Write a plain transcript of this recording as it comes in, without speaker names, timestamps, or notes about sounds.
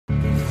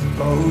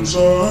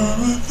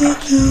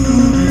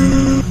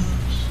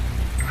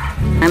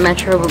My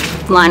metro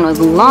line was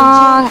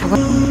long.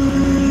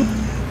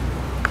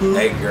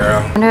 Hey girl.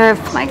 I wonder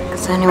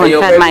if anyone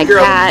fed my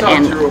cat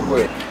and.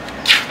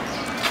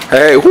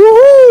 Hey,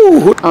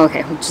 woohoo!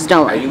 Okay, just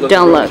don't look. Hey,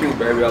 Don't look. Cute,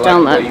 baby.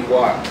 Don't look.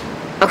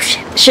 Oh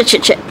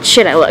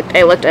shit! I looked.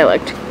 Hey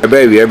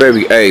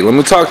baby. Hey, let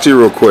me talk to you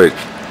real quick.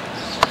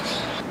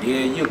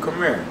 Yeah, you come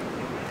here.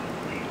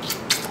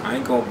 I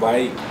ain't gonna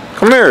bite.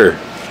 Come here.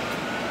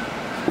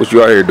 What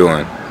you out here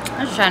doing?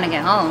 I'm just trying to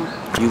get home.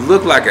 You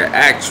look like an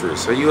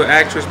actress. Are you an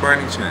actress by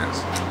any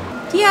chance?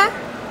 Yeah,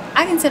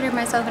 I consider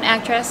myself an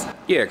actress.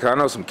 Yeah, cause I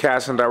know some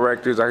casting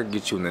directors. I could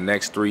get you in the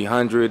next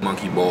 300.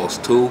 Monkey Balls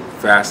 2,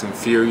 Fast and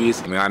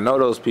Furious. I mean, I know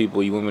those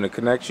people. You want me to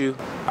connect you?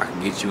 I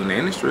can get you in the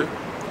industry.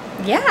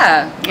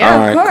 Yeah,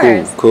 all of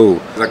course. Cool.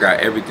 I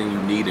got everything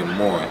you need and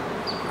more.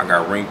 I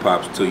got ring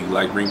pops too. You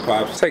like ring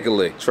pops? Take a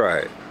lick. Try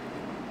it.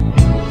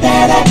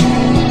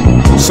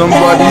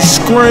 Somebody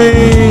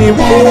scream!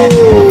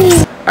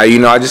 Woo! Hey, you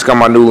know, I just got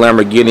my new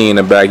Lamborghini in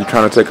the back. You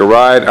trying to take a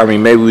ride? I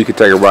mean, maybe we could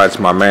take a ride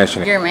to my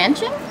mansion. Your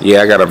mansion?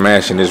 Yeah, I got a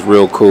mansion. It's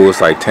real cool.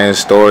 It's like 10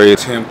 stories,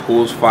 10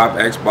 pools, 5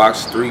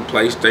 Xbox, 3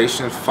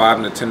 PlayStations, 5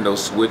 Nintendo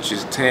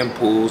Switches, 10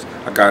 pools.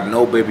 I got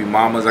no baby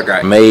mamas. I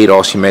got maid.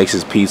 All she makes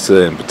is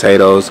pizza and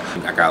potatoes.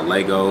 I got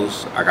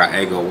Legos. I got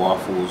Eggo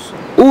waffles.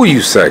 Ooh,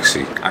 you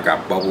sexy. I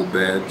got bubble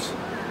beds.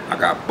 I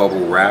got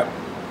bubble wrap.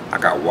 I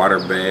got water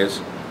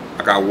beds.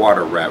 I got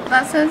water wrap.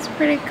 That sounds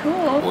pretty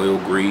cool. Oil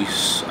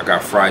grease. I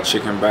got fried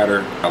chicken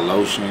batter. I got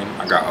lotion.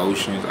 I got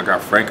Oceans. I got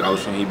Frank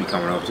Ocean. He be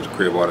coming up to the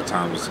crib all the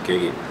time just to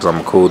kick it. Cause I'm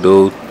a cool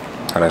dude.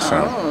 How that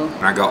sound?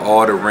 And I got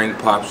all the ring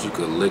pops you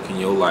could lick in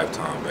your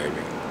lifetime,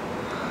 baby.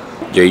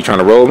 Yeah, you trying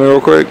to roll with me real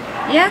quick?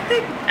 Yeah,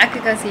 I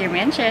could go see your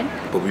mansion.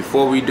 But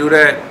before we do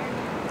that,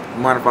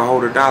 you mind if I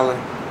hold $1?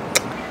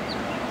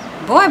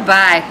 Boy,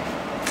 bye.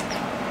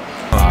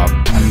 I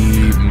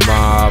beat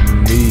my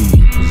meat.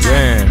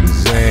 Zan,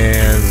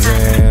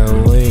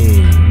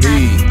 lean.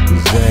 Meat.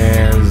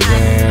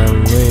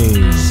 Zan,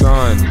 lean.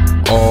 Sun,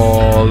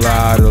 all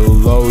out of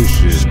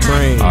lotion.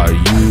 Screen. I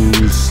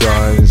use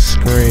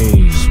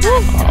sunscreen.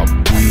 I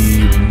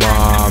beat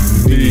my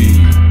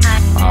meat.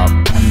 I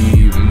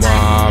beat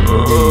my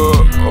meat.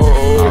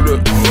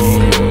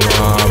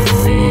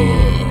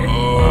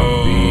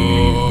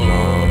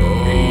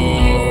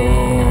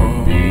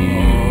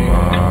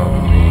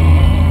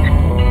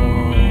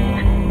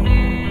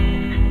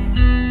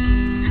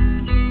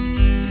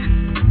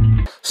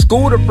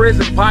 School to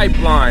prison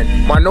pipeline,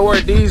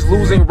 minorities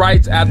losing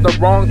rights at the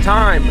wrong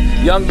time.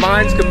 Young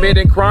minds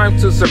committing crime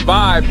to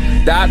survive.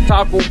 That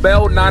Taco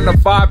Bell 9 to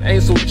 5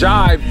 ain't so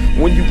jive.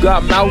 When you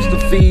got mouths to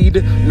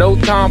feed, no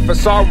time for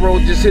sorrow,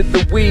 just hit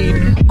the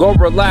weed. Go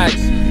relax,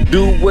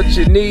 do what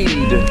you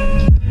need.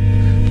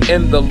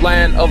 In the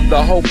land of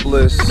the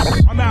hopeless.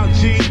 I'm out,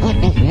 G.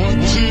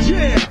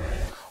 Yeah.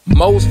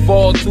 Most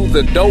fall to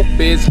the dope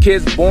biz,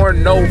 kids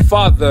born no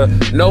father,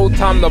 no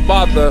time to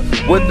bother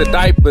with the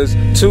diapers,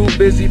 too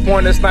busy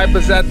pointing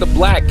snipers at the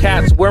black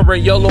cats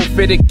wearing yellow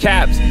fitted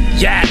caps.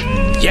 Yak,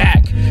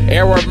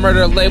 era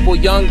murder label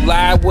young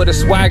lad with a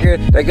swagger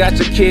that got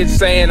your kids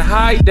saying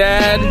hi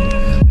dad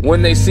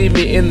when they see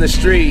me in the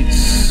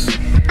streets.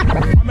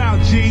 I'm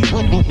out, G.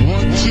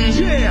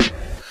 Yeah.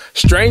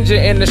 Stranger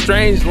in the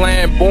strange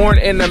land, born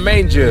in a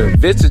manger,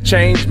 Vit's a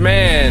changed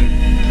man,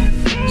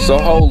 so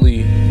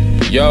holy.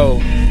 Yo,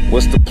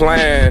 what's the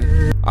plan?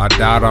 I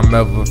doubt I'm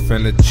ever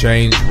finna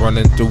change.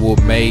 Running through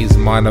a maze,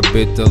 mine a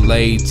bit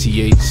delayed.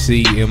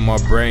 THC in my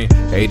brain,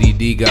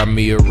 ADD got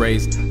me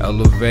erased.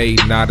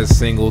 Elevate, not a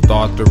single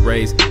thought to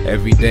raise.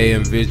 Everyday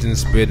envision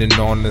spitting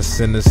on the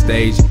center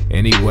stage.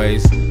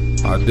 Anyways,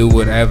 I'll do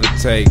whatever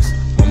it takes.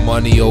 My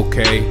money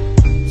okay,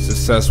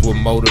 success what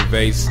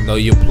motivates. Know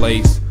your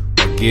place,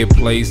 I get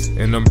placed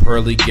in them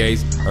pearly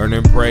gates.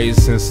 Earning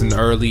praise since an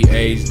early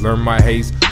age, learn my haste.